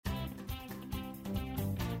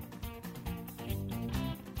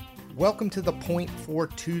Welcome to The Point for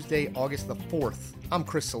Tuesday, August the 4th. I'm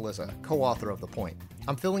Chris Cillizza, co-author of The Point.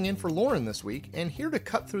 I'm filling in for Lauren this week and here to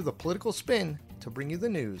cut through the political spin to bring you the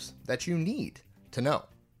news that you need to know.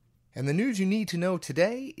 And the news you need to know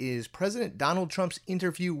today is President Donald Trump's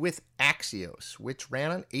interview with Axios, which ran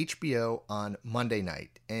on HBO on Monday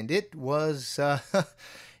night. And it was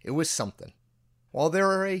something. While there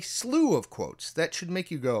are a slew of quotes that should make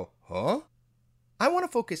you go, huh? I want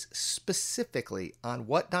to focus specifically on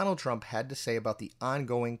what Donald Trump had to say about the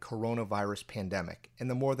ongoing coronavirus pandemic and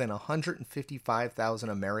the more than 155,000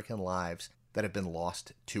 American lives that have been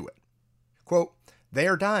lost to it. Quote, "They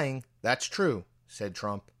are dying, that's true," said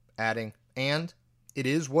Trump, adding, "and it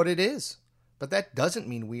is what it is. But that doesn't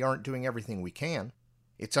mean we aren't doing everything we can.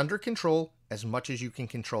 It's under control as much as you can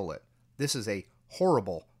control it. This is a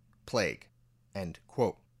horrible plague." End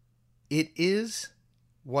quote. It is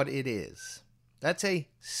what it is. That's a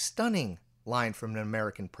stunning line from an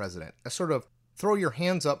American president, a sort of throw your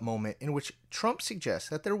hands up moment in which Trump suggests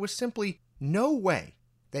that there was simply no way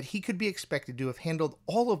that he could be expected to have handled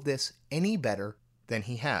all of this any better than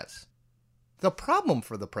he has. The problem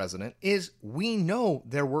for the president is we know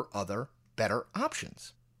there were other, better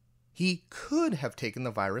options. He could have taken the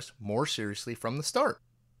virus more seriously from the start,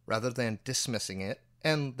 rather than dismissing it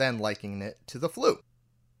and then likening it to the flu.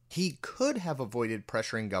 He could have avoided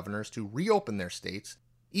pressuring governors to reopen their states,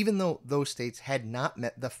 even though those states had not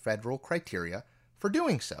met the federal criteria for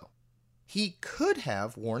doing so. He could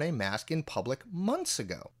have worn a mask in public months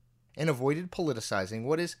ago and avoided politicizing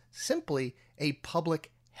what is simply a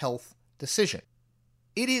public health decision.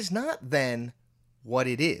 It is not then what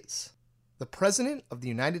it is. The President of the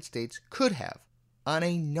United States could have, on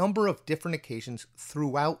a number of different occasions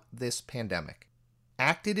throughout this pandemic,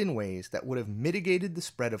 acted in ways that would have mitigated the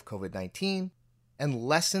spread of COVID-19 and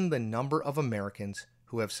lessened the number of Americans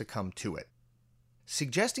who have succumbed to it.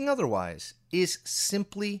 Suggesting otherwise is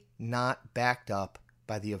simply not backed up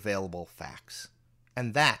by the available facts.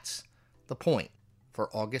 And that's the point for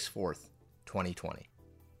August 4th, 2020.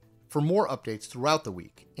 For more updates throughout the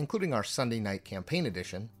week, including our Sunday night campaign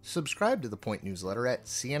edition, subscribe to The Point newsletter at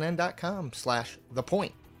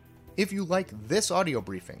cnn.com/thepoint. If you like this audio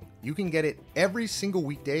briefing, you can get it every single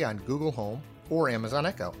weekday on Google Home or Amazon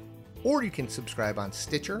Echo. Or you can subscribe on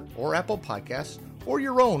Stitcher or Apple Podcasts or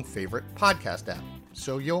your own favorite podcast app,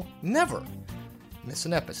 so you'll never miss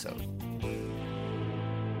an episode.